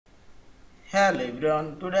Hello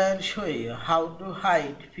everyone, today I will show you how to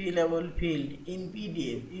hide fillable field in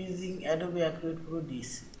PDF using Adobe Acrobat Pro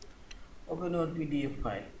DC. Open your PDF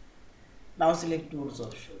file. Now select Tools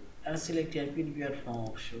option and select your PDF form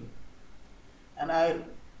option. And I will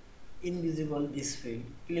invisible this field.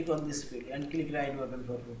 Click on this field and click right button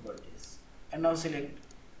for properties. And now select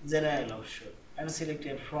General option and select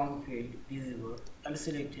your from field visible and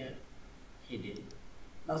select your hidden.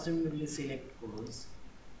 Now simply select Close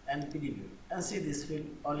and preview and see this field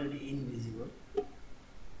already invisible.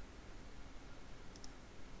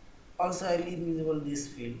 Also I will invisible this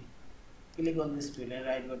field. Click on this field and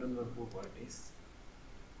right button for properties.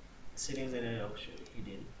 Select the option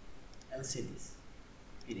hidden and see this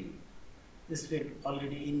preview. This field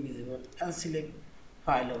already invisible and select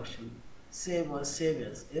file option. Save or save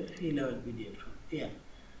as a fillable PDF. Yeah.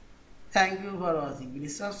 Thank you for watching.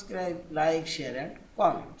 Please subscribe, like, share and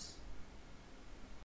comments.